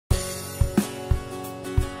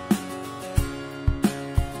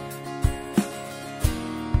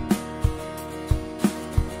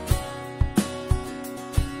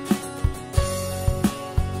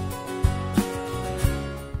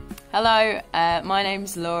Hello, my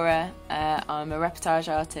name's Laura. I'm a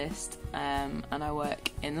reportage artist and I work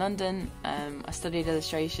in London. I studied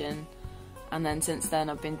illustration, and then since then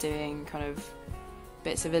I've been doing kind of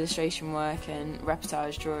bits of illustration work and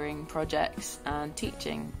reportage drawing projects and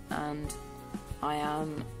teaching, and I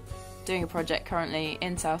am doing a project currently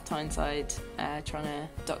in South Tyneside trying to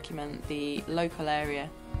document the local area.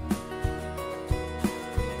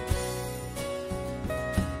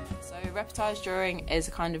 Reportage drawing is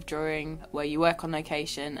a kind of drawing where you work on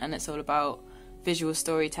location, and it's all about visual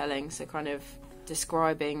storytelling, so kind of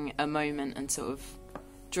describing a moment and sort of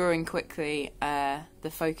drawing quickly.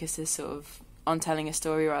 The focus is sort of on telling a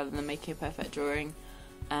story rather than making a perfect drawing,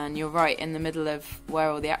 and you're right in the middle of where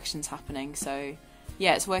all the action's happening, so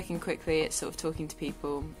yeah, it's working quickly, it's sort of talking to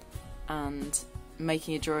people and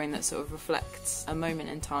making a drawing that sort of reflects a moment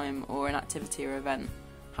in time or an activity or event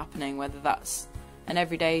happening, whether that's an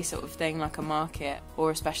everyday sort of thing like a market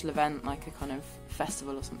or a special event like a kind of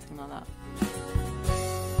festival or something like that.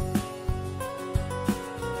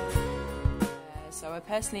 So I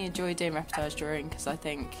personally enjoy doing reportage drawing because I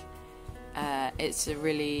think it's a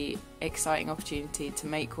really exciting opportunity to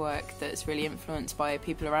make work that's really influenced by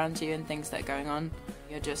people around you and things that are going on.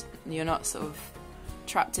 You're not sort of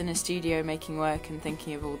trapped in a studio making work and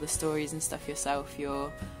thinking of all the stories and stuff yourself.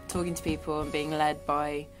 You're talking to people and being led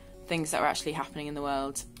by things that are actually happening in the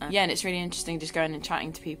world. Yeah, and it's really interesting just going and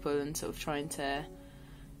chatting to people and sort of trying to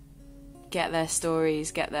get their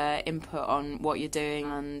stories, get their input on what you're doing,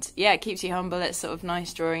 and yeah, it keeps you humble. It's sort of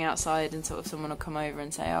nice drawing outside and sort of someone will come over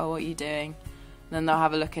and say, oh, what are you doing? And then they'll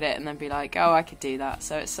have a look at it and then be like, oh, I could do that.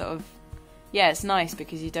 So it's sort of, yeah, it's nice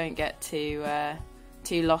because you don't get too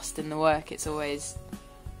lost in the work. It's always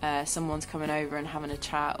someone's coming over and having a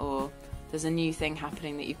chat, or there's a new thing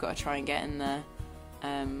happening that you've got to try and get in there.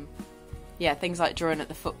 Yeah, things like drawing at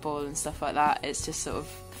the football and stuff like that, it's just sort of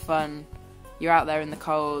fun. You're out there in the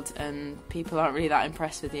cold and people aren't really that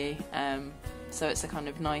impressed with you, so it's a kind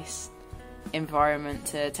of nice environment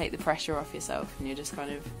to take the pressure off yourself, and you're just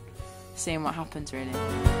kind of seeing what happens really.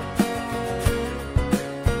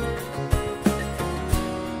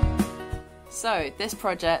 So this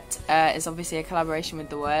project is obviously a collaboration with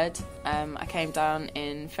The Word. I came down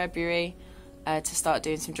in February to start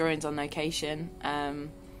doing some drawings on location.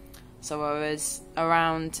 So I was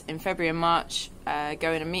around in February and March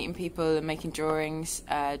going and meeting people and making drawings,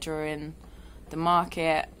 drawing the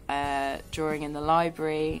market, drawing in the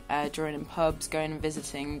library, drawing in pubs, going and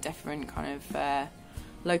visiting different kind of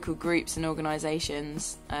local groups and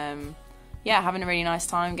organisations. Yeah, having a really nice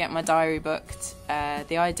time, getting my diary booked.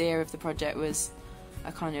 The idea of the project was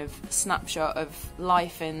a kind of snapshot of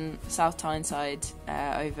life in South Tyneside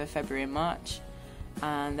over February and March,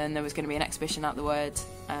 and then there was going to be an exhibition at The Word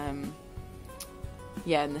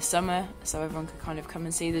yeah, in the summer, so everyone could kind of come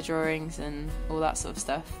and see the drawings and all that sort of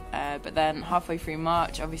stuff. But then halfway through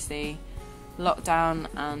March, obviously lockdown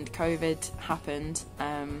and COVID happened,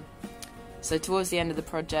 so towards the end of the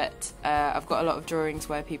project I've got a lot of drawings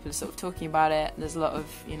where people are sort of talking about it. There's a lot of,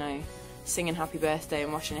 you know, singing happy birthday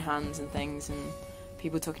and washing your hands and things, and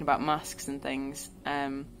people talking about masks and things,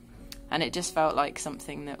 and it just felt like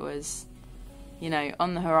something that was, you know,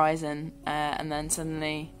 on the horizon, and then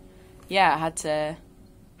suddenly, yeah, I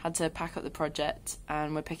had to pack up the project,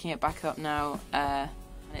 and we're picking it back up now, and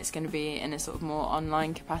it's going to be in a sort of more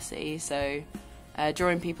online capacity, so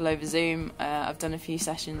drawing people over Zoom. I've done a few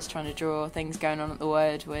sessions trying to draw things going on at The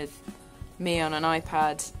Word with me on an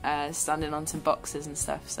iPad, standing on some boxes and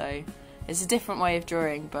stuff, so it's a different way of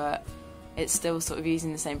drawing, but it's still sort of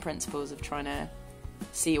using the same principles of trying to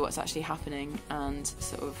see what's actually happening and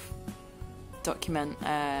sort of document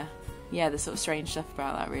yeah, the sort of strange stuff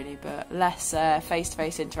about that really, but less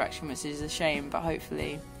face-to-face interaction, which is a shame, but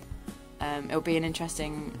hopefully it'll be an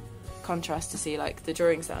interesting contrast to see like the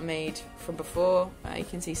drawings that I made from before. You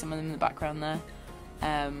can see some of them in the background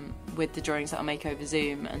there, with the drawings that I make over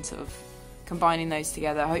Zoom, and sort of combining those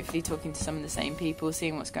together, hopefully talking to some of the same people,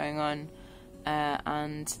 seeing what's going on,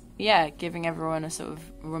 and yeah, giving everyone a sort of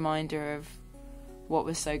reminder of what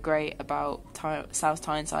was so great about South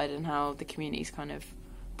Tyneside and how the community's kind of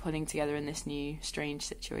pulling together in this new strange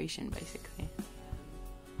situation basically.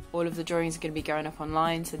 All of the drawings are going to be going up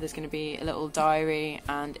online, so there's going to be a little diary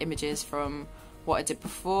and images from what I did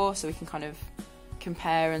before, so we can kind of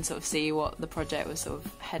compare and sort of see what the project was sort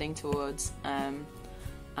of heading towards, and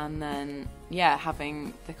then yeah,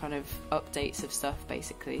 having the kind of updates of stuff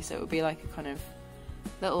basically, so it will be like a kind of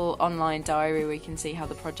little online diary where you can see how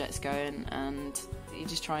the project's going, and you're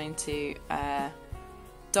just trying to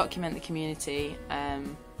document the community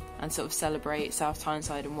and sort of celebrate South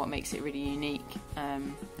Tyneside and what makes it really unique.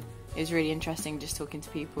 it was really interesting just talking to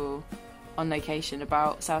people on location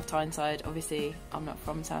about South Tyneside. Obviously I'm not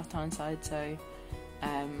from South Tyneside, so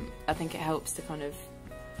I think it helps to kind of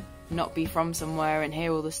not be from somewhere and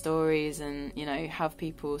hear all the stories, and you know, have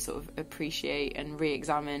people sort of appreciate and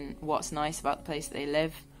re-examine what's nice about the place that they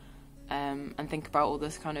live, and think about all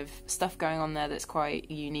this kind of stuff going on there that's quite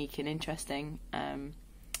unique and interesting,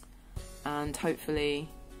 and hopefully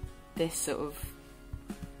this sort of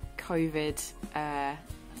COVID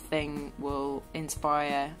thing will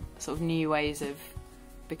inspire sort of new ways of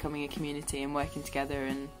becoming a community and working together,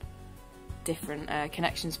 and different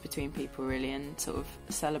connections between people really, and sort of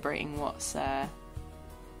celebrating what's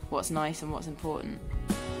nice and what's important.